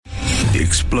The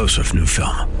explosive new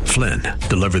film, Flynn,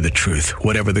 deliver the truth,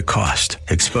 whatever the cost,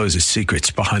 exposes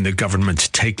secrets behind the government's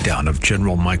takedown of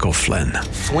General Michael Flynn.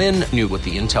 Flynn knew what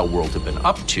the intel world had been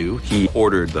up to. He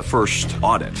ordered the first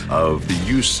audit of the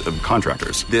use of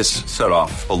contractors. This set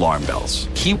off alarm bells.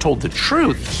 He told the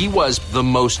truth. He was the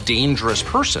most dangerous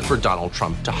person for Donald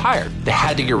Trump to hire. They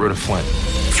had to get rid of Flynn.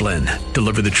 Flynn,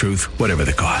 deliver the truth, whatever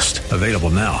the cost. Available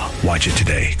now. Watch it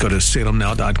today. Go to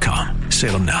salemnow.com.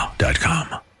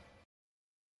 salemnow.com.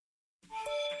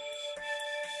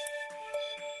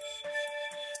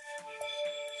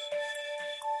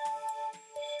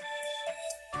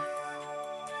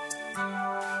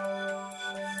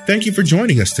 Thank you for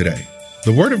joining us today.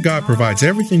 The Word of God provides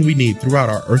everything we need throughout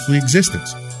our earthly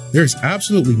existence. There is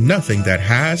absolutely nothing that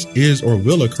has, is, or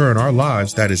will occur in our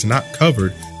lives that is not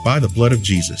covered by the blood of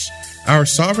Jesus. Our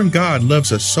sovereign God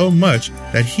loves us so much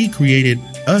that He created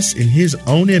us in His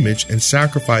own image and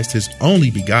sacrificed His only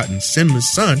begotten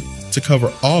sinless Son to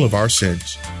cover all of our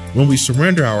sins. When we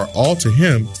surrender our all to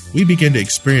Him, we begin to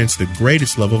experience the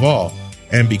greatest love of all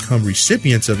and become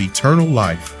recipients of eternal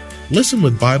life. Listen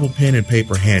with Bible, pen, and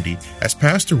paper handy as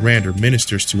Pastor Rander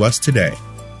ministers to us today.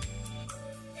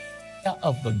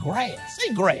 Of the grass.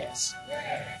 Say grass.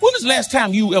 When was the last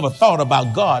time you ever thought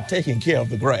about God taking care of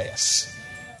the grass?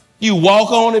 You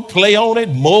walk on it, play on it,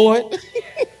 mow it.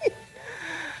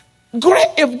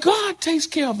 If God takes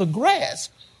care of the grass,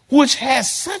 which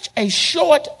has such a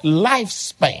short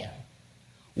lifespan,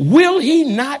 will He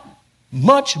not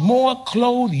much more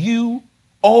clothe you,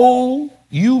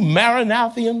 you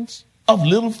Maranathians of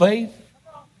little faith?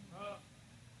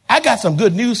 I got some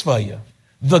good news for you.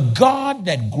 The God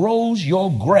that grows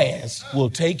your grass will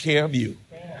take care of you.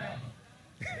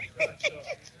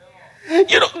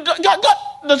 You know, God,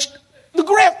 the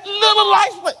grass, little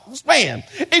lifespan.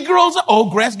 It grows up. Oh,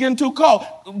 grass getting too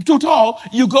tall.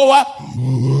 You go out,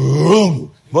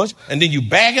 and then you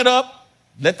bag it up.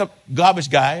 Let the garbage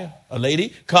guy, a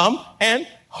lady, come and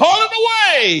haul it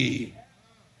away.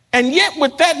 And yet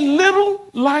with that little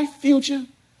life future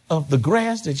of the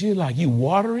grass that you like, you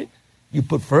water it, you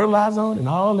put fertilizer on and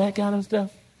all that kind of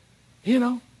stuff, you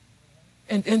know,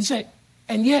 and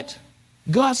yet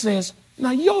God says,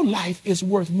 now your life is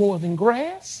worth more than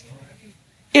grass.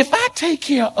 If I take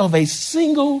care of a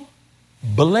single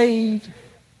blade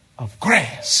of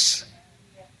grass,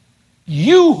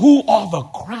 you who are the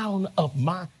crown of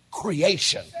my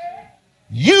creation,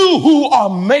 you who are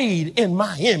made in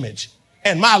my image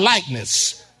and my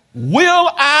likeness, will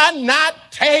I not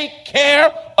take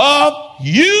care of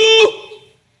you?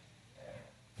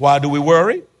 Why do we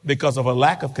worry? Because of a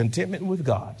lack of contentment with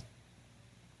God.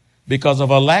 Because of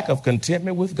a lack of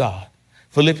contentment with God.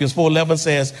 Philippians 4:11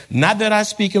 says, not that I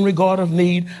speak in regard of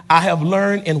need, I have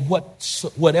learned in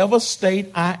whatever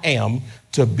state I am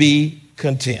to be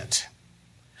content.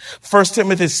 1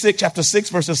 Timothy chapter 6,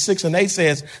 verses 6 and 8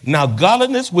 says, now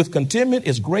godliness with contentment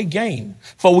is great gain,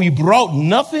 for we brought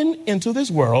nothing into this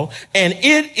world, and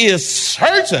it is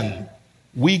certain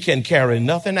we can carry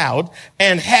nothing out,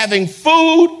 and having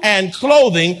food and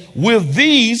clothing, with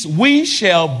these we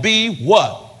shall be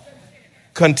what?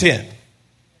 Content.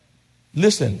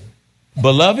 Listen,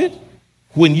 beloved,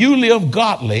 when you live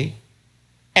godly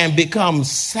and become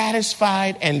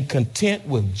satisfied and content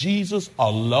with Jesus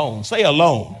alone. Say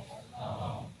alone.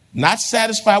 Not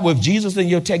satisfied with Jesus and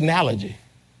your technology,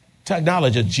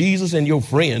 Jesus and your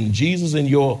friend, Jesus and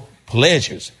your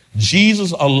pleasures,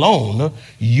 Jesus alone,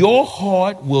 your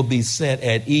heart will be set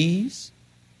at ease.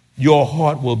 Your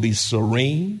heart will be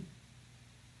serene.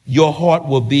 Your heart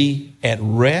will be at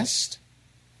rest,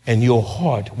 and your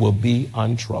heart will be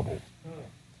untroubled.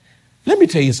 Let me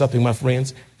tell you something, my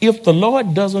friends. If the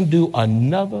Lord doesn't do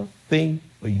another thing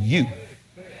for you,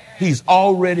 He's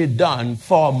already done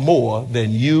far more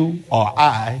than you or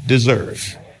I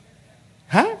deserve.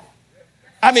 Huh?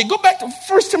 I mean, go back to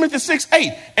 1 Timothy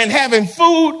 6:8. And having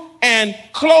food and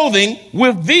clothing,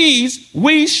 with these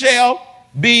we shall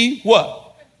be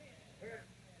what?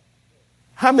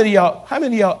 How many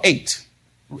of y'all ate?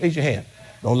 Raise your hand.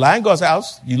 Don't lie in God's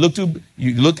house. You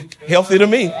look healthy to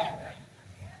me.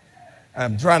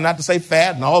 I'm trying not to say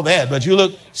fat and all that, but you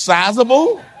look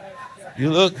sizable. You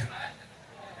look.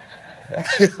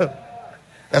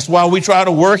 That's why we try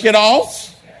to work it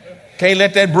off. Can't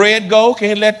let that bread go.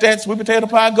 Can't let that sweet potato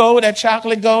pie go. That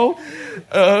chocolate go.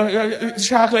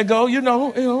 Chocolate go.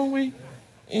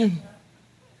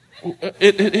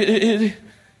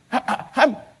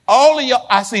 All of y'all,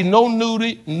 I see no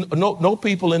nudity, no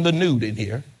people in the nude in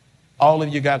here. All of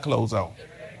you got clothes on.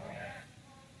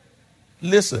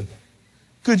 Listen,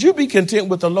 could you be content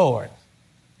with the Lord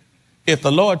if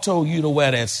the Lord told you to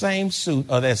wear that same suit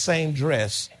or that same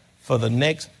dress for the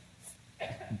next,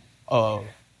 for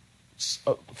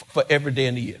every day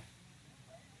in the year.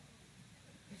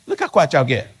 Look how quiet y'all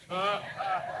get.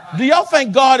 Do y'all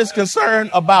think God is concerned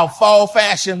about fall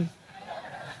fashion,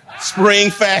 spring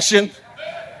fashion,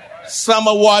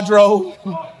 summer wardrobe?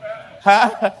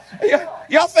 Huh?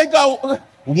 Y'all think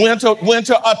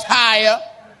winter attire,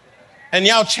 and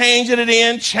y'all changing it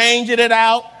in, changing it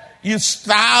out? You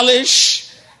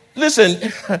stylish.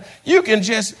 Listen, you can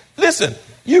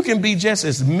be just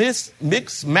as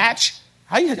mix match.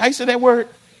 How you say that word?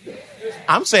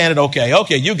 I'm saying it okay.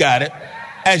 Okay, you got it.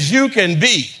 As you can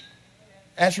be.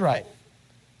 That's right.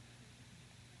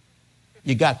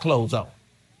 You got clothes on.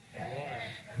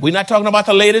 We're not talking about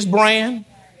the latest brand.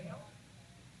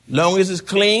 Long as it's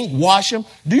clean, wash them.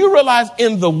 Do you realize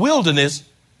in the wilderness,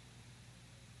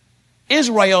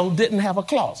 Israel didn't have a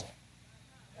closet?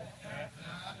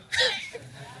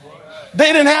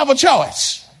 They didn't have a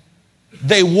choice.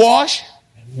 They washed,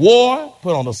 wore,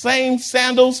 put on the same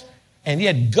sandals, and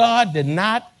yet God did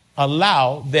not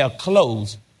allow their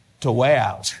clothes to wear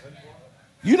out.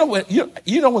 You know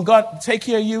when God take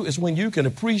care of you is when you can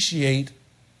appreciate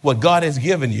what God has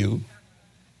given you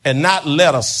and not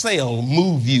let a sale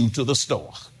move you to the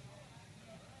store.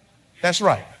 That's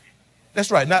right.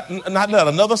 That's right. Not let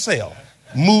another sale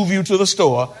move you to the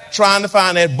store trying to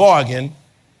find that bargain.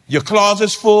 Your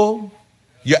closet's full.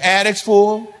 Your attic's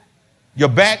full. Your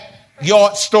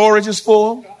backyard storage is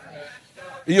full.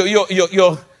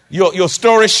 Your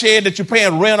storage shed that you're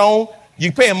paying rent on,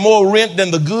 you're paying more rent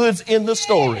than the goods in the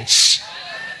storage.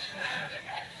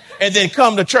 And then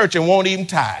come to church and won't even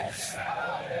tithe.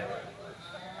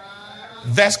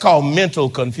 That's called mental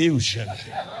confusion.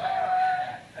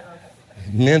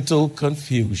 Mental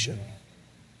confusion.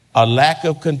 A lack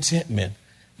of contentment.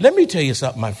 Let me tell you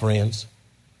something, my friends.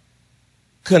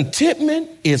 Contentment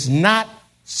is not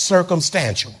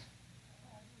circumstantial.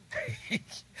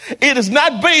 It is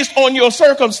not based on your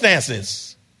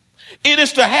circumstances. It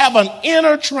is to have an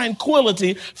inner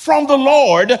tranquility from the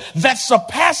Lord that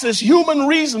surpasses human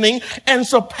reasoning and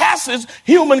surpasses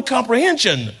human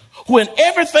comprehension. When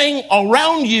everything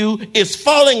around you is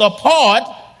falling apart,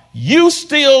 you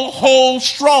still hold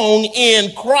strong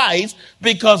in Christ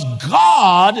because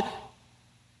God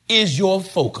is your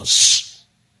focus.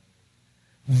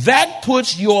 That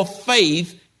puts your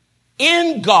faith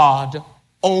in God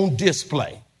on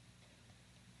display.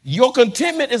 Your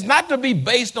contentment is not to be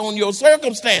based on your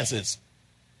circumstances.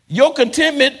 Your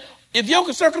contentment, if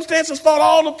your circumstances fall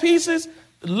all to pieces,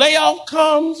 layoff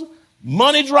comes,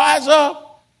 money dries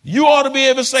up, you ought to be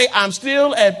able to say, I'm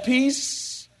still at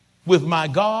peace with my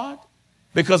God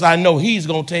because I know he's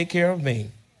going to take care of me.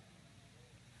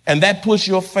 And that puts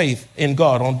your faith in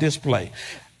God on display.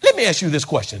 Let me ask you this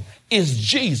question. Is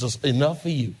Jesus enough for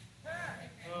you?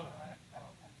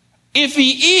 If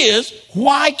he is,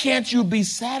 why can't you be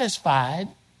satisfied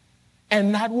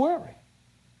and not worry?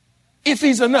 If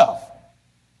he's enough,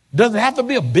 does it have to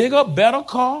be a bigger, better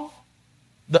car?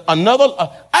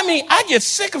 I get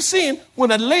sick of seeing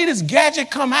when the latest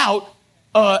gadget come out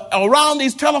around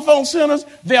these telephone centers,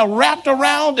 they're wrapped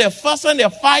around, they're fussing, they're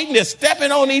fighting, they're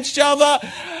stepping on each other.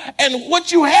 And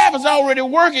what you have is already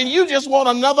working. You just want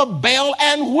another bell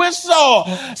and whistle.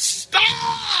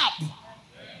 Stop!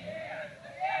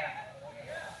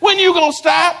 When you gonna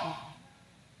stop?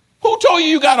 Who told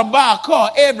you got to buy a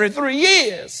car every 3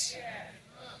 years?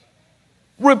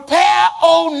 Repair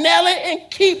old Nelly and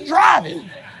keep driving.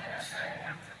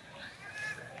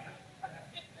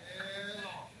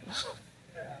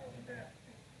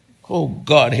 Oh,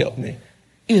 God help me.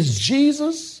 Is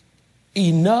Jesus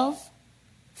enough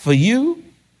for you?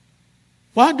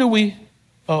 Why do we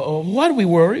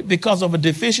worry? Because of a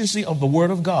deficiency of the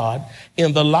Word of God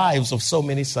in the lives of so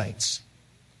many saints.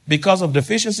 Because of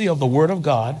deficiency of the Word of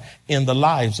God in the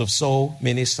lives of so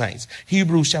many saints.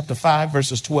 Hebrews chapter 5,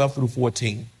 verses 12 through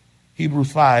 14.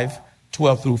 Hebrews 5,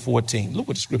 12 through 14. Look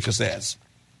what the scripture says.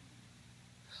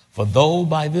 For though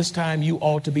by this time you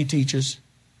ought to be teachers,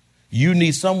 you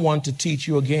need someone to teach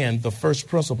you again the first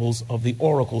principles of the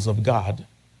oracles of God.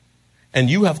 And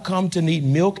you have come to need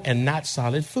milk and not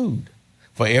solid food.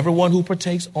 For everyone who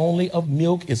partakes only of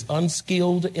milk is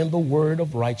unskilled in the word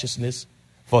of righteousness,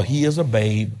 for he is a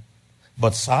babe.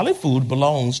 But solid food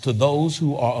belongs to those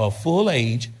who are of full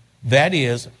age, that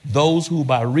is, those who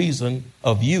by reason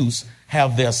of use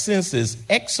have their senses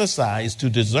exercised to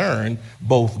discern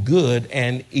both good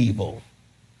and evil.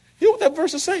 You know what that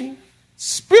verse is saying?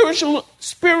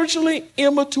 Spiritually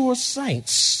immature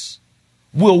saints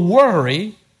will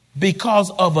worry because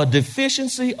of a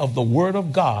deficiency of the Word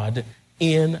of God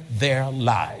in their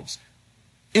lives.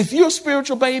 If you're a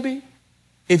spiritual baby,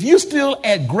 if you're still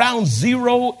at ground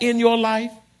zero in your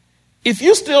life, if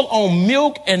you're still on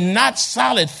milk and not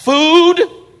solid food,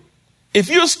 if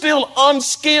you're still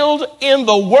unskilled in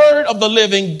the word of the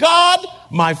living God,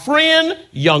 my friend,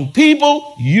 young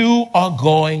people, you are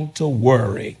going to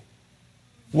worry.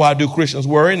 Why do Christians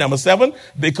worry? Number 7,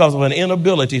 because of an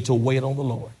inability to wait on the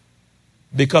Lord.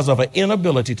 Because of an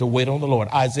inability to wait on the Lord.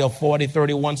 Isaiah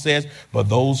 40:31 says, "But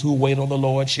those who wait on the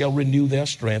Lord shall renew their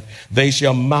strength. They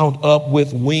shall mount up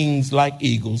with wings like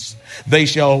eagles. They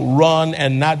shall run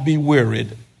and not be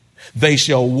wearied. They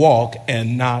shall walk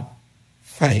and not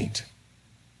faint."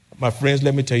 My friends,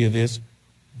 let me tell you this.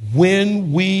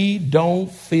 When we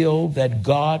don't feel that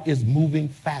God is moving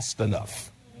fast enough,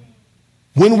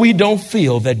 when we don't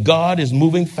feel that God is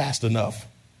moving fast enough,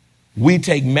 we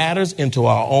take matters into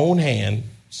our own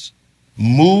hands,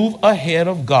 move ahead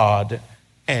of God,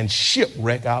 and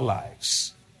shipwreck our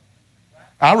lives.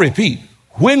 I repeat,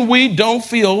 when we don't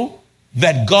feel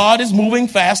that God is moving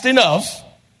fast enough,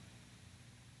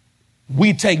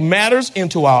 we take matters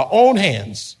into our own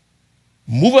hands,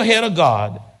 move ahead of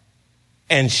God,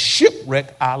 and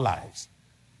shipwreck our lives.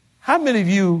 How many of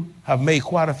you have made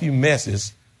quite a few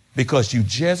messes because you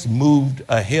just moved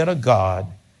ahead of God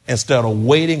instead of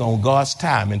waiting on God's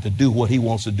timing to do what he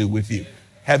wants to do with you?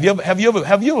 Have you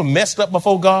ever messed up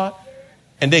before God?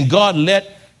 And then God let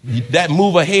that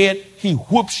move ahead. He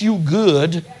whoops you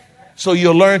good. So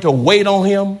you'll learn to wait on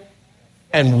him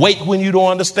and wait when you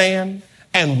don't understand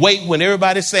and wait when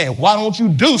everybody's saying, "Why don't you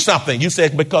do something?" You say,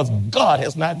 "Because God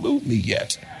has not moved me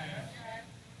yet."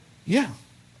 Yeah.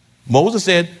 Moses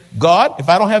said, "God, if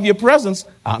I don't have your presence,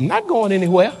 I'm not going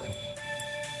anywhere."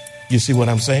 You see what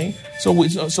I'm saying? So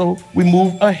we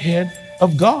move ahead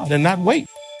of God and not wait.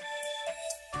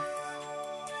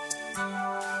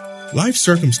 Life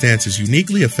circumstances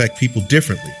uniquely affect people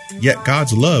differently, yet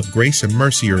God's love, grace, and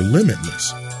mercy are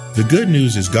limitless. The good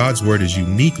news is God's word is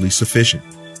uniquely sufficient.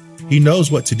 He knows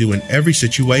what to do in every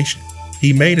situation.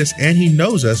 He made us and he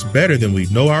knows us better than we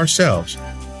know ourselves.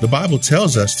 The Bible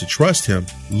tells us to trust him,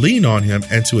 lean on him,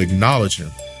 and to acknowledge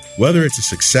him. Whether it's a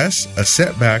success, a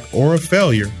setback, or a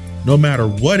failure, no matter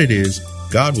what it is,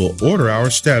 God will order our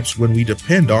steps when we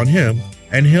depend on him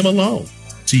and him alone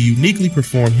to uniquely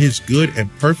perform his good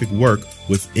and perfect work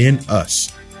within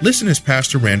us. Listen as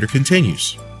Pastor Rander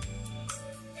continues.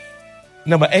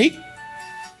 Number 8,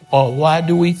 why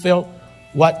do we fail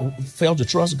to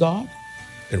trust God?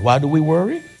 And why do we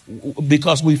worry?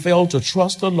 Because we fail to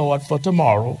trust the Lord for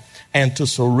tomorrow and to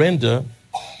surrender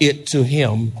it to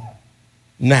him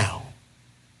now.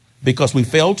 Because we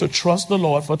fail to trust the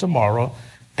Lord for tomorrow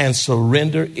and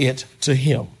surrender it to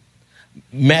him.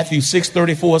 Matthew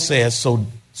 6:34 says,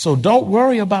 so don't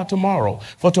worry about tomorrow,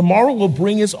 for tomorrow will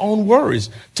bring its own worries.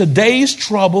 Today's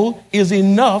trouble is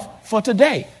enough for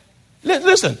today.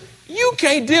 Listen, you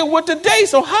can't deal with today,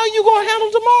 so how are you going to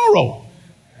handle tomorrow?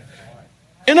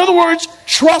 In other words,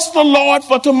 trust the Lord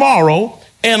for tomorrow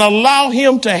and allow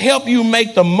him to help you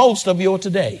make the most of your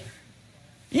today.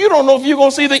 You don't know if you're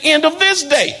going to see the end of this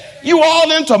day. You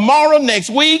all in tomorrow, next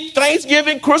week,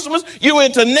 Thanksgiving, Christmas, you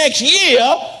into next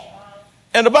year.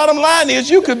 And the bottom line is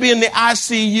you could be in the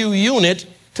ICU unit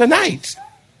tonight.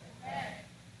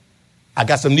 I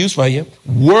got some news for you.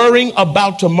 Worrying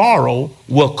about tomorrow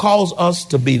will cause us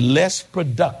to be less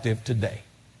productive today.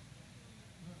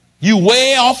 You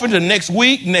way off into next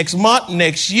week, next month,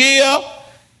 next year,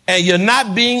 and you're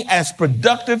not being as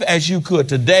productive as you could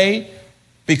today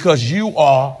because you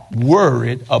are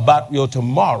worried about your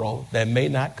tomorrow that may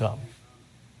not come.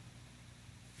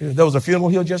 There was a funeral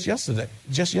here just yesterday.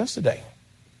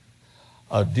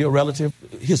 A dear relative,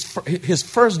 his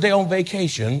first day on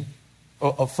vacation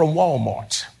from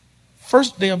Walmart.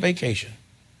 First day of vacation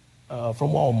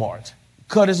from Walmart.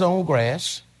 Cut his own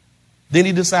grass. Then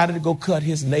he decided to go cut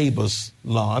his neighbor's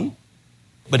lawn,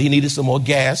 but he needed some more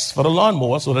gas for the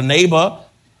lawnmower. So the neighbor,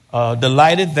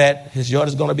 delighted that his yard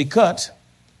is going to be cut,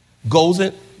 goes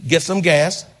and gets some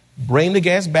gas, bring the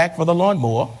gas back for the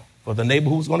lawnmower for the neighbor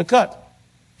who's going to cut.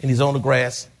 And he's on the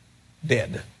grass,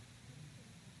 dead.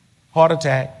 Heart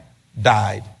attack,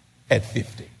 died at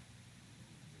 50.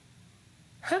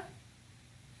 Huh?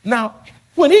 Now,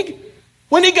 when he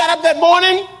got up that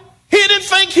morning, he didn't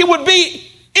think he would be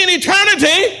in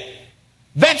eternity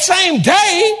that same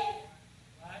day.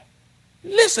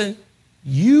 Listen,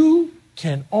 you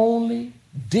can only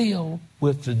deal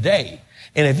with today.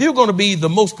 And if you're going to be the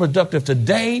most productive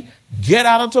today, get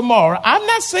out of tomorrow. I'm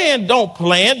not saying don't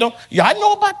plan. I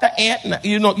know about the ant,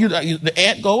 the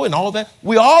ant go and all that.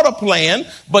 We ought to plan,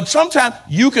 but sometimes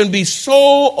you can be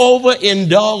so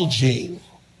overindulging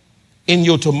in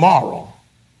your tomorrow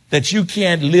that you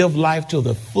can't live life to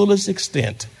the fullest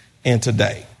extent in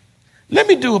today. Let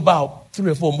me do about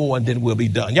 3 or 4 more and then we'll be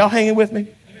done. Y'all hanging with me?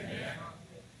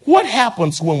 What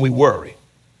happens when we worry?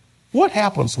 What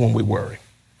happens when we worry?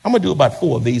 I'm going to do about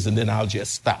 4 of these and then I'll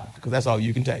just stop because that's all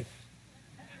you can take.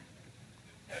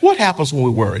 What happens when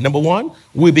we worry? Number 1,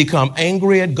 we become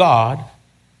angry at God,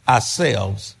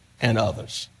 ourselves, and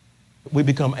others. We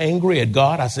become angry at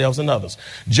God, ourselves, and others.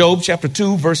 Job chapter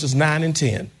 2, verses 9 and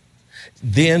 10.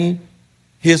 Then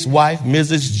his wife,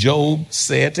 Mrs. Job,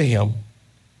 said to him,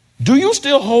 "Do you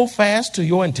still hold fast to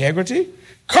your integrity?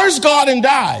 Curse God and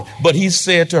die." But he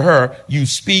said to her, "You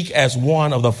speak as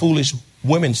one of the foolish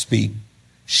women speak.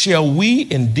 Shall we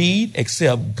indeed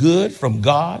accept good from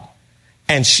God?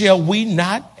 And shall we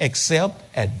not accept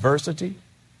adversity?"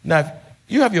 Now, if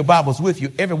you have your Bibles with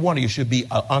you, every one of you should be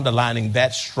underlining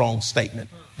that strong statement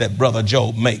that Brother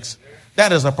Job makes.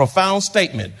 That is a profound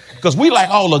statement because we like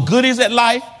all the goodies at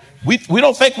life. We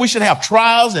don't think we should have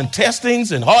trials and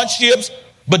testings and hardships.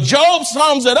 But Job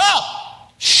sums it up.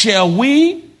 Shall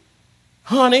we,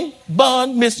 honey,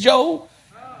 bun, Miss Job,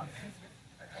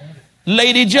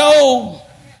 Lady Job,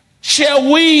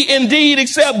 shall we indeed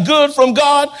accept good from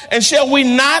God, and shall we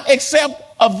not accept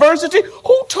adversity?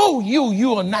 Who told you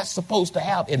you are not supposed to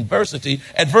have adversity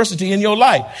in your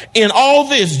life? In all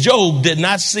this, Job did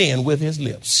not sin with his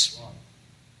lips.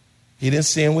 He didn't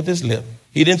sin with his lip.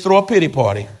 He didn't throw a pity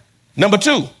party. Number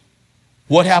 2,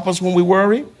 what happens when we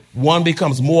worry? One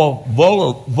becomes more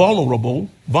vulnerable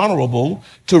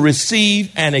to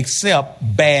receive and accept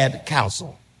bad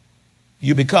counsel.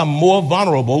 You become more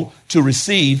vulnerable to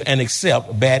receive and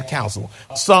accept bad counsel.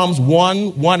 Psalms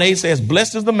 1:1-8 says,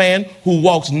 "Blessed is the man who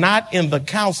walks not in the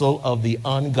counsel of the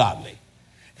ungodly."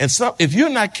 And so if you're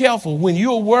not careful, when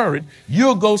you're worried,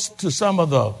 you'll go to some of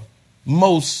the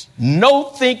most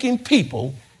no-thinking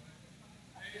people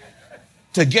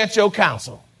to get your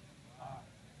counsel.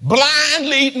 Blind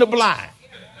leading the blind.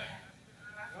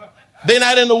 They're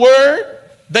not in the word.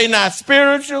 They're not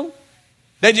spiritual.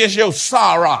 They're just your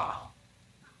Sarah.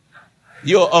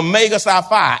 Your Omega Psi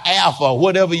Phi, Alpha,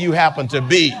 whatever you happen to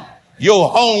be,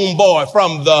 your homeboy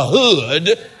from the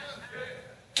hood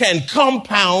can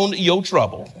compound your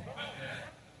trouble.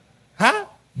 Huh?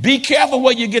 Be careful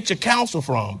where you get your counsel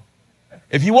from.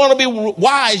 If you want to be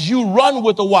wise, you run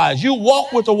with the wise. You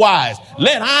walk with the wise.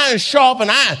 Let iron sharpen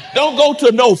iron. Don't go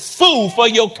to no fool for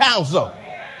your counsel.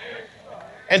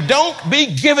 And don't be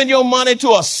giving your money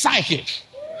to a psychic.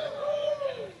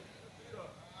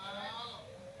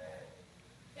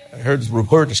 I heard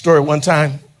the story one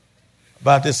time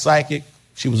about this psychic.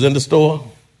 She was in the store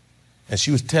and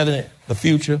she was telling it the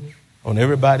future on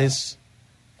everybody's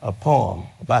poem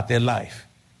about their life.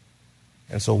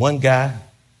 And so one guy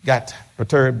got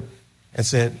perturbed and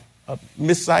said,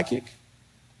 "Miss Psychic,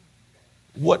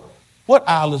 what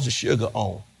aisle is the sugar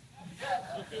on?"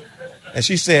 And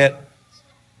she said,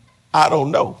 "I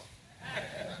don't know."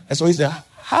 And so he said,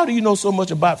 "How do you know so much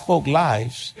about folk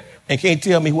lives and can't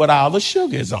tell me what aisle the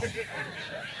sugar is on?"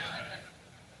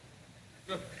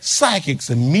 Psychics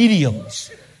and mediums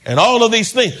and all of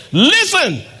these things.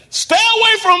 Listen, stay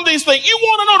away from these things. You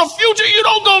want to know the future? You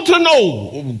don't go to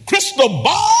no crystal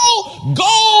ball.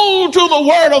 Go to the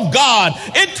Word of God.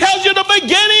 It tells you the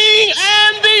beginning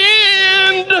and the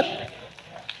end.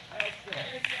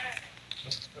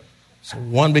 So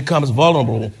one becomes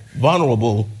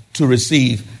vulnerable to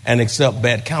receive and accept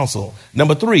bad counsel.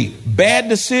 Number 3, bad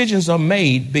decisions are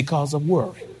made because of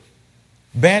worry.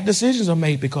 Bad decisions are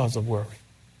made because of worry.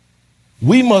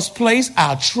 We must place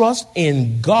our trust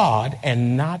in God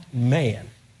and not man.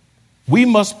 We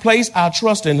must place our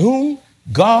trust in whom?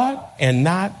 God and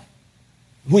not.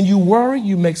 When you worry,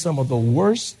 you make some of the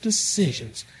worst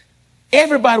decisions.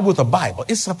 Everybody with a Bible,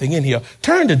 it's something in here.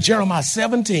 Turn to Jeremiah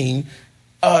 17,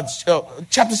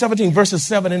 chapter 17, verses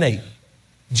 7 and 8.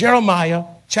 Jeremiah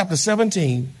chapter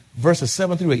 17, verses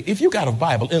 7 through 8. If you got a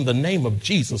Bible, in the name of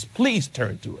Jesus, please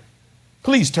turn to it.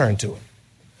 Please turn to it.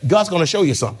 God's going to show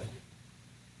you something.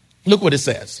 Look what it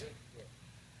says.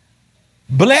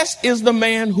 "Blessed is the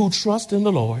man who trusts in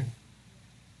the Lord,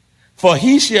 for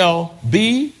he shall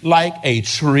be like a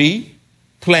tree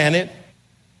planted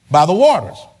by the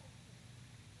waters."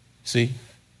 See,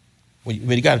 when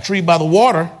you got a tree by the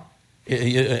water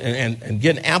and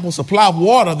get an ample supply of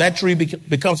water, that tree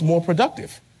becomes more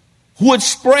productive. "Which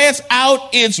spreads out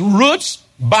its roots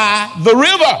by the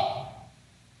river."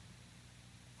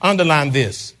 Underline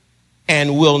this.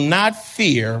 "And will not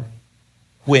fear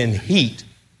when heat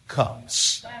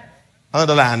comes."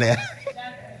 Underline that.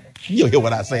 You'll hear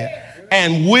what I said.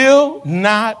 And will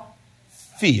not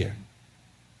fear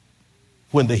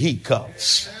when the heat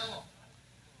comes.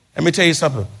 Let me tell you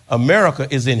something. America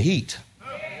is in heat.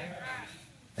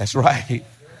 That's right.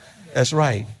 That's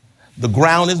right. The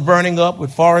ground is burning up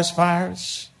with forest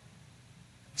fires.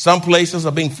 Some places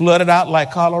are being flooded out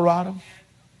like Colorado.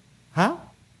 Huh?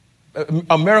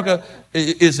 America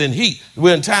is in heat.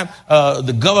 We're in time,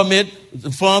 the government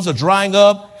funds are drying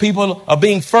up. People are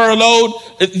being furloughed.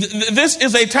 This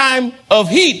is a time of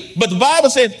heat. But the Bible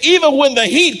says, even when the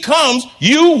heat comes,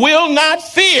 you will not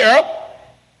fear,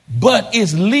 but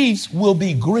its leaves will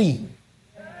be green.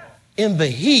 In the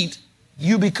heat,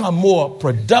 you become more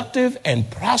productive and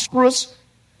prosperous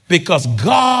because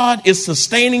God is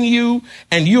sustaining you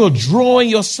and you're drawing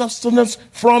your sustenance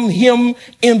from him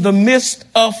in the midst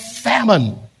of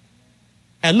famine.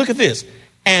 And look at this.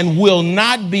 And will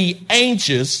not be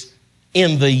anxious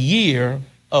in the year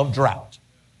of drought.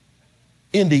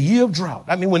 In the year of drought.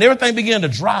 I mean, when everything began to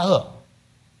dry up,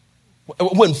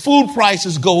 when food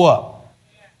prices go up,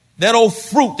 that old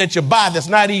fruit that you buy that's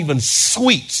not even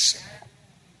sweet,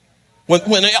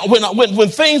 when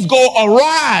things go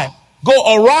awry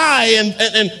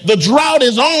and the drought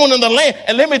is on in the land.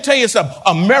 And let me tell you something,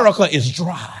 America is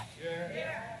dry.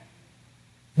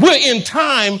 We're in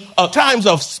times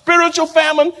of spiritual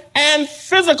famine and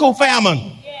physical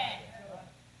famine.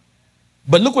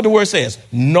 But look what the word says,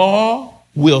 nor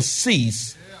will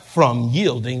cease from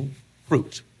yielding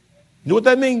fruit. You know what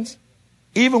that means?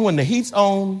 Even when the heat's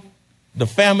on, the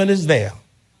famine is there,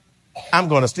 I'm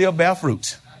going to still bear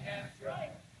fruit.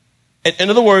 In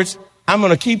other words, I'm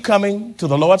going to keep coming to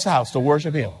the Lord's house to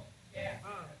worship him.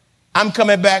 I'm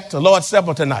coming back to Lord's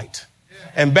Supper tonight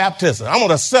and baptism. I'm going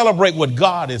to celebrate what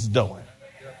God is doing.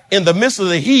 In the midst of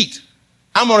the heat,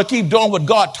 I'm going to keep doing what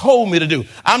God told me to do.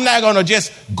 I'm not going to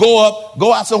just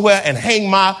go out somewhere and hang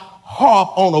my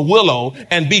harp on a willow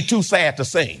and be too sad to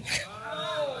sing.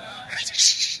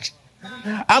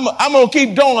 I'm going to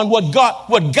keep doing what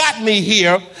got me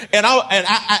here.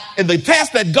 And the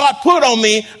test that God put on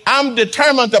me, I'm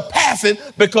determined to pass it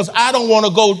because I don't want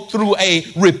to go through a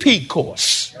repeat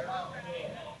course.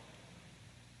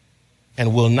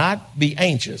 And will not be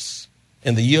anxious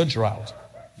in the year of drought,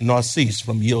 nor cease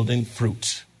from yielding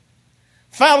fruit.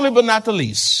 Finally, but not the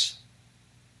least,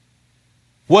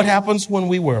 what happens when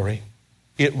we worry?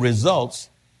 It results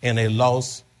in a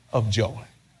loss of joy.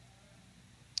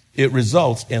 It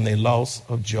results in a loss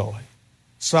of joy.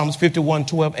 Psalms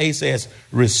 51:12a says,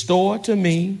 restore to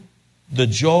me the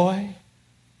joy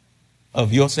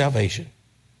of your salvation.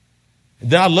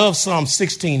 Then I love Psalm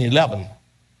 16:11.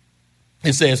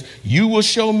 It says, you will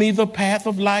show me the path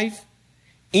of life.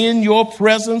 In your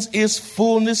presence is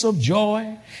fullness of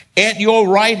joy. At your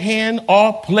right hand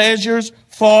are pleasures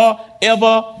forevermore.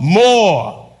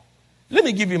 Let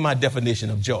me give you my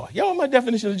definition of joy. Y'all want my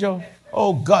definition of joy?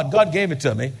 Oh, God gave it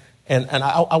to me, and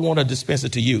I want to dispense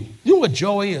it to you. You know what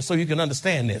joy is so you can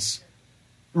understand this?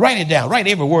 Write it down. Write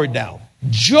every word down.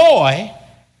 Joy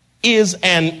is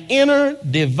an inner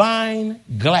divine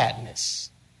gladness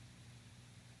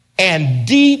and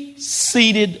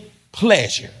deep-seated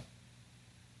pleasure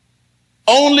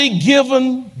only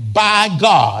given by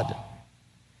God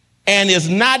and is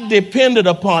not dependent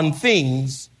upon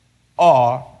things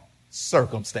or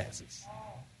circumstances.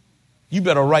 You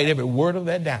better write every word of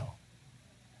that down.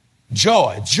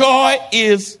 Joy. Joy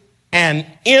is an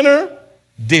inner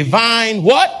divine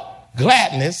what?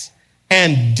 Gladness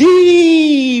and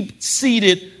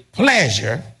deep-seated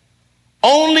pleasure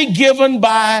only given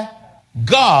by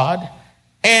God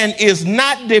and is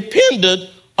not dependent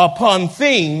upon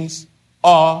things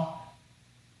or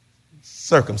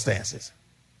circumstances.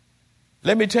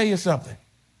 Let me tell you something.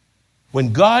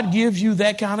 When God gives you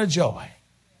that kind of joy,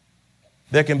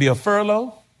 there can be a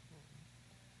furlough.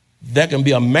 There can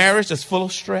be a marriage that's full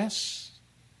of stress.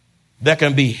 There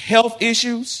can be health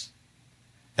issues.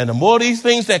 And the more of these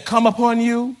things that come upon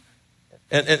you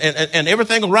and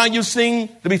everything around you seem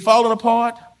to be falling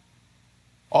apart,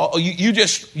 your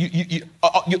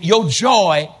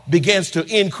joy begins to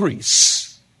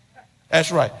increase.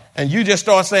 That's right. And you just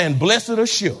start saying, blessed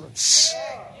assurance,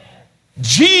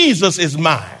 Jesus is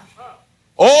mine.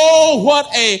 Oh,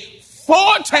 what a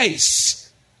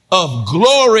foretaste of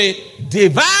glory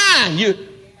divine.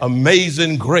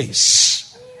 Amazing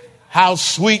grace. How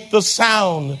sweet the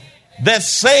sound that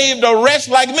saved a wretch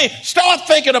like me. Start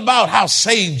thinking about how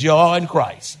saved you are in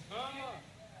Christ.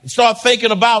 Start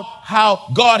thinking about how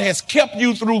God has kept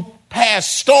you through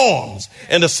past storms.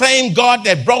 And the same God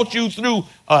that brought you through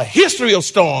a history of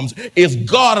storms is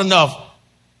God enough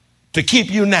to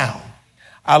keep you now.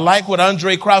 I like what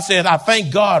Andre Crouch said. I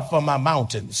thank God for my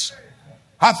mountains.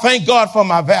 I thank God for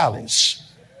my valleys.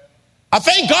 I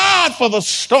thank God for the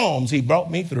storms he brought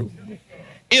me through.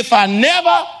 If I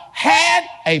never had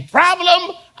a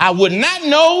problem, I would not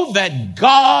know that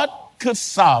God could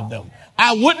solve them.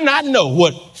 I would not know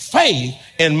what faith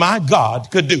in my God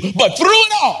could do. But through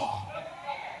it all,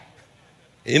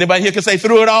 anybody here can say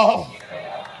through it all?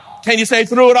 Can you say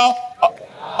through it all?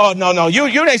 Oh, no. You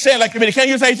ain't saying like me. Can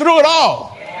you say through it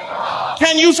all?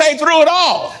 Can you say through it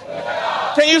all?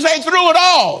 Can you say through it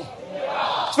all?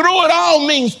 Through it all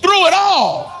means through it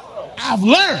all. I've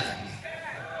learned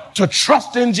to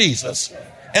trust in Jesus,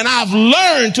 and I've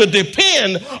learned to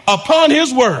depend upon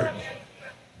his word.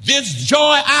 This joy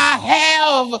I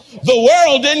have, the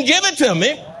world didn't give it to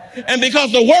me. And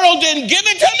because the world didn't give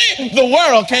it to me, the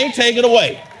world can't take it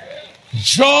away.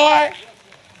 Joy.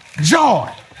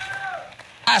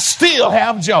 I still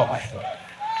have joy.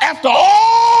 After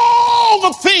all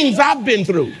the things I've been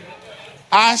through,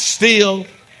 I still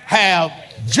have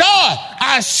joy.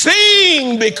 I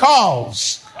sing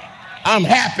because I'm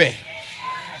happy.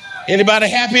 Anybody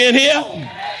happy in here?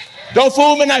 Don't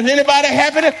fool me now. Is anybody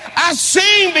happy? I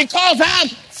sing because I'm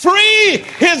free.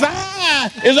 His eye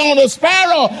is on the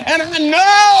sparrow. And I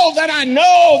know that I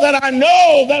know that I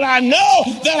know that I know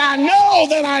that I know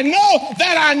that I know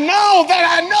that I know that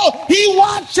I know he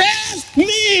watches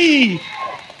me.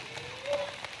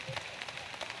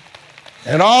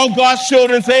 And all God's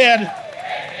children said,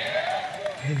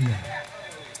 amen.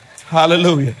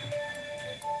 Hallelujah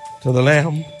to the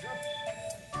Lamb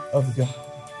of God.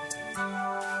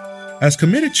 As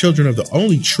committed children of the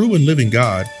only true and living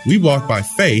God, we walk by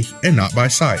faith and not by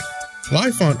sight.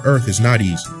 Life on earth is not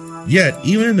easy. Yet,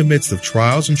 even in the midst of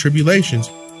trials and tribulations,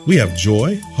 we have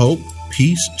joy, hope,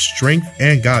 peace, strength,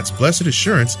 and God's blessed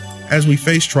assurance as we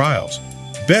face trials.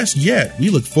 Best yet,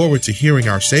 we look forward to hearing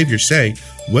our Savior say,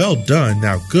 "Well done,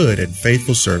 thou good and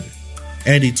faithful servant,"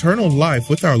 and eternal life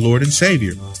with our Lord and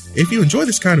Savior. If you enjoy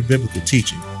this kind of biblical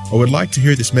teaching or would like to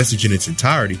hear this message in its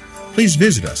entirety, please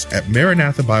visit us at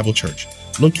Maranatha Bible Church,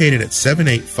 located at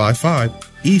 7855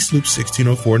 East Loop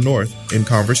 1604 North in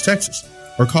Converse, Texas,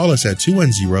 or call us at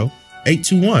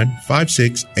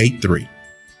 210-821-5683.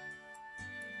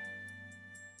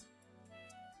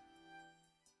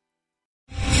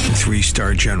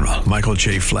 Three-star General Michael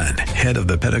J. Flynn, head of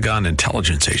the Pentagon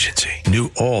Intelligence Agency, knew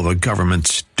all the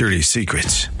government's dirty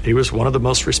secrets. He was one of the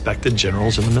most respected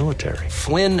generals in the military.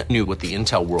 Flynn knew what the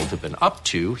intel world had been up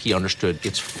to. He understood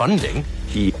its funding.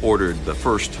 He ordered the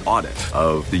first audit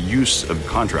of the use of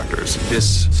contractors.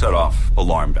 This set off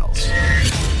alarm bells.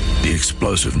 The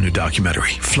explosive new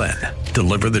documentary, Flynn,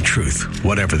 Deliver the Truth,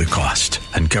 Whatever the Cost,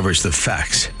 uncovers the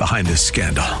facts behind this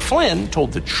scandal. Flynn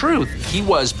told the truth. He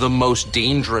was the most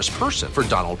dangerous person for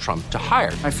Donald Trump to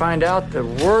hire. I find out the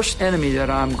worst enemy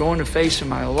that I'm going to face in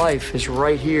my life is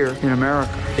right here in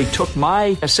America. They took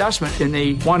my assessment and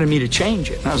they wanted me to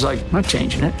change it. And I was like, I'm not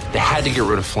changing it. They had to get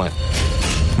rid of Flynn.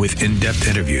 With in-depth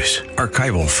interviews,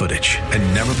 archival footage,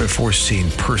 and never-before-seen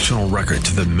personal records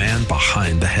of the man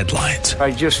behind the headlines.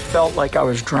 I just felt like I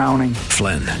was drowning.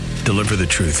 Flynn, Deliver the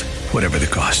Truth, Whatever the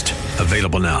Cost.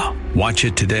 Available now. Watch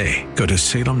it today. Go to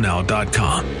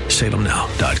salemnow.com.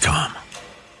 salemnow.com.